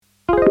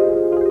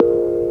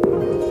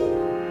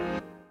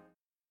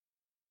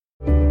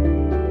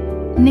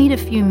Need a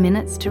few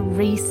minutes to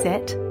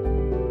reset?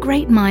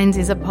 Great Minds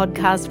is a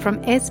podcast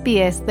from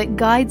SBS that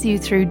guides you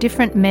through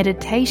different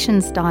meditation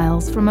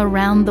styles from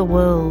around the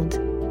world.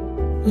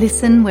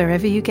 Listen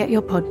wherever you get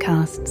your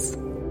podcasts.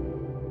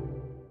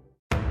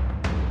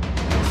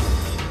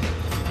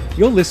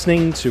 You're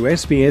listening to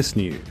SBS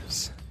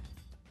News.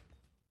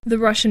 The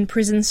Russian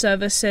prison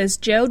service says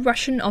jailed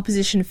Russian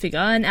opposition figure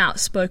and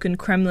outspoken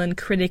Kremlin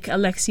critic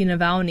Alexei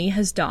Navalny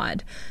has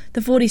died.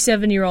 The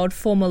 47-year-old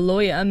former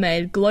lawyer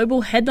made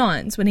global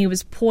headlines when he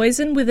was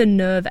poisoned with a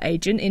nerve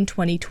agent in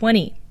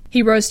 2020.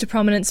 He rose to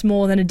prominence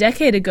more than a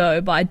decade ago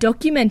by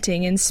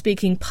documenting and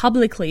speaking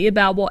publicly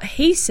about what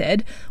he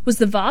said was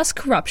the vast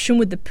corruption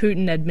with the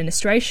Putin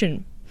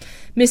administration.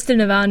 Mr.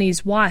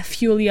 Navalny's wife,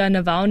 Yulia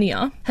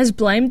Navalnaya, has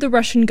blamed the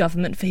Russian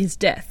government for his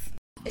death.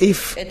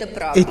 If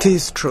it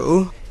is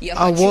true,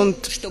 I want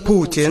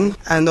Putin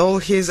and all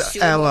his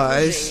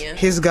allies,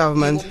 his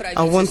government,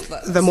 I want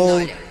them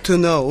all to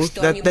know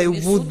that they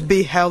would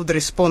be held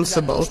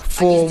responsible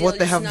for what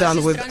they have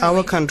done with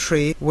our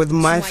country, with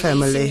my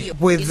family,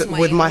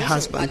 with my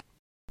husband.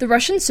 The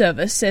Russian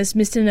service says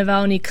Mr.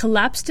 Navalny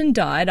collapsed and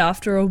died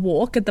after a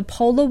walk at the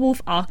Polar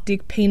Wolf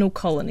Arctic penal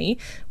colony,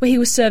 where he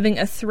was serving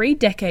a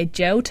 3-decade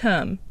jail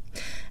term.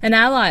 An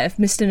ally of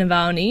Mr.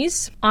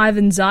 Navalny's,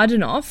 Ivan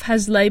Zaydanov,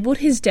 has labelled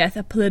his death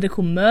a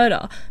political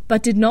murder,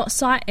 but did not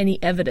cite any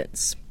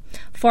evidence.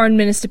 Foreign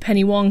Minister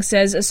Penny Wong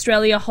says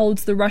Australia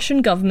holds the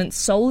Russian government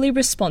solely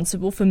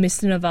responsible for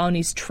Mr.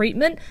 Navalny's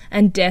treatment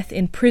and death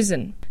in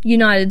prison.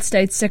 United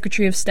States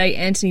Secretary of State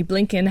Antony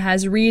Blinken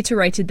has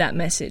reiterated that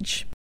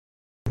message.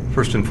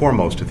 First and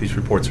foremost, if these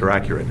reports are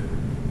accurate,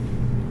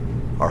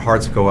 our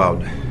hearts go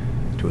out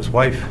to his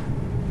wife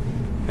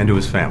and to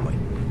his family.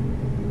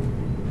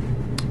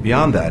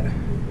 Beyond that,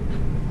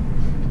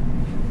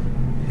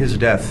 his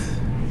death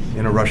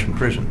in a Russian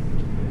prison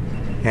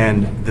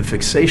and the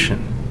fixation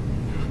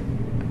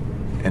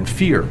and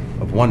fear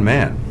of one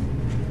man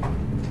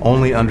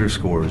only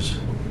underscores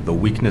the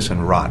weakness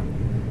and rot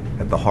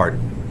at the heart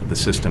of the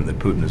system that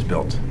Putin has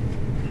built.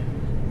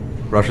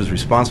 Russia's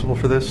responsible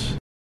for this.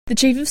 The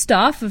Chief of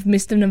Staff of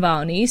Mr.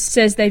 Navalny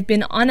says they've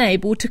been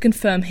unable to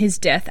confirm his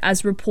death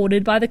as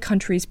reported by the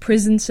country's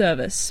prison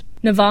service.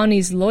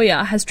 Navalny's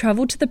lawyer has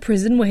travelled to the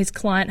prison where his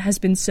client has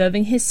been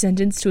serving his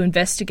sentence to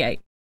investigate.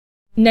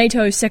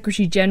 NATO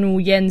Secretary-General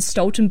Jens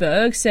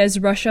Stoltenberg says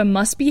Russia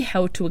must be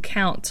held to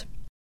account.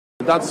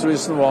 That's the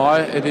reason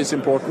why it is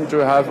important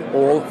to have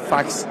all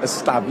facts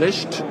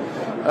established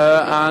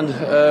and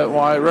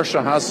why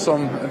Russia has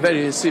some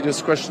very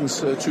serious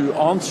questions to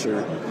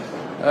answer.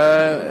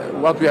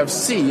 What we have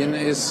seen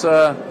is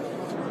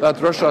that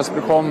Russia has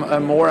become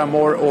a more and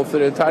more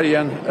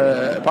authoritarian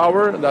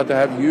power, that they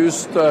have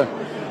used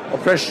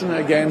oppression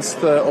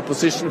against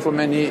opposition for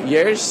many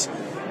years.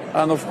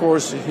 And of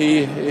course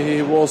he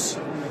was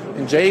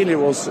in jail, he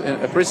was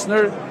a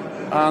prisoner,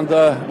 and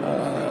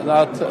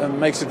that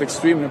makes it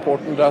extremely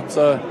important that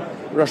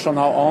Russia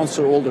now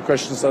answer all the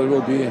questions that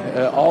will be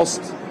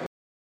asked.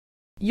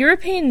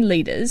 European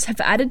leaders have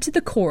added to the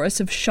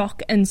chorus of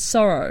shock and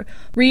sorrow,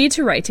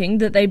 reiterating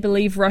that they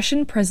believe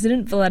Russian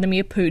President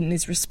Vladimir Putin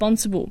is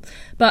responsible.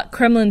 But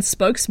Kremlin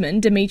spokesman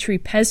Dmitry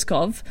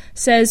Peskov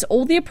says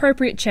all the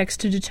appropriate checks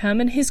to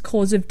determine his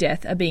cause of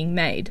death are being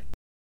made.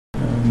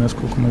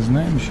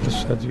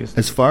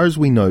 As far as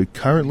we know,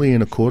 currently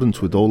in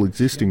accordance with all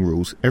existing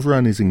rules,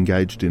 everyone is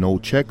engaged in all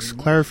checks,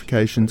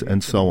 clarifications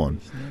and so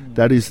on.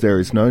 That is, there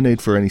is no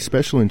need for any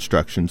special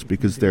instructions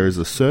because there is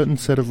a certain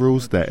set of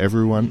rules that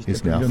everyone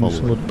is now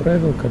following.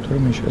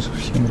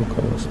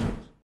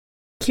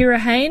 Kira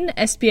Hain,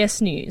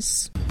 SBS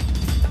News.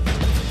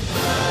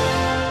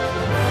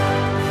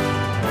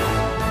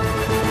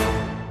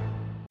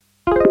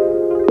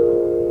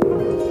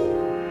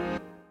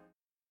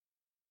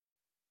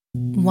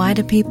 Why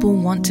do people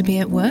want to be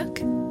at work?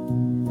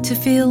 To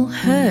feel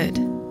heard,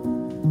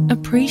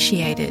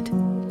 appreciated,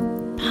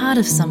 part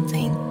of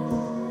something,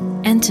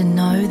 and to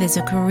know there's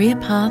a career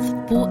path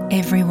for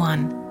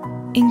everyone.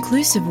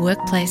 Inclusive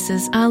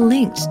workplaces are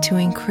linked to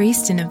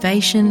increased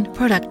innovation,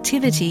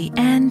 productivity,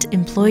 and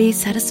employee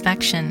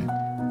satisfaction.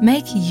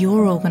 Make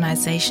your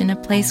organisation a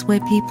place where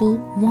people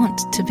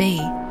want to be.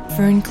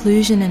 For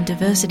inclusion and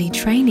diversity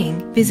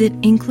training, visit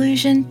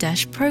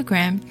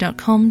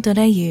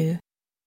inclusion-program.com.au.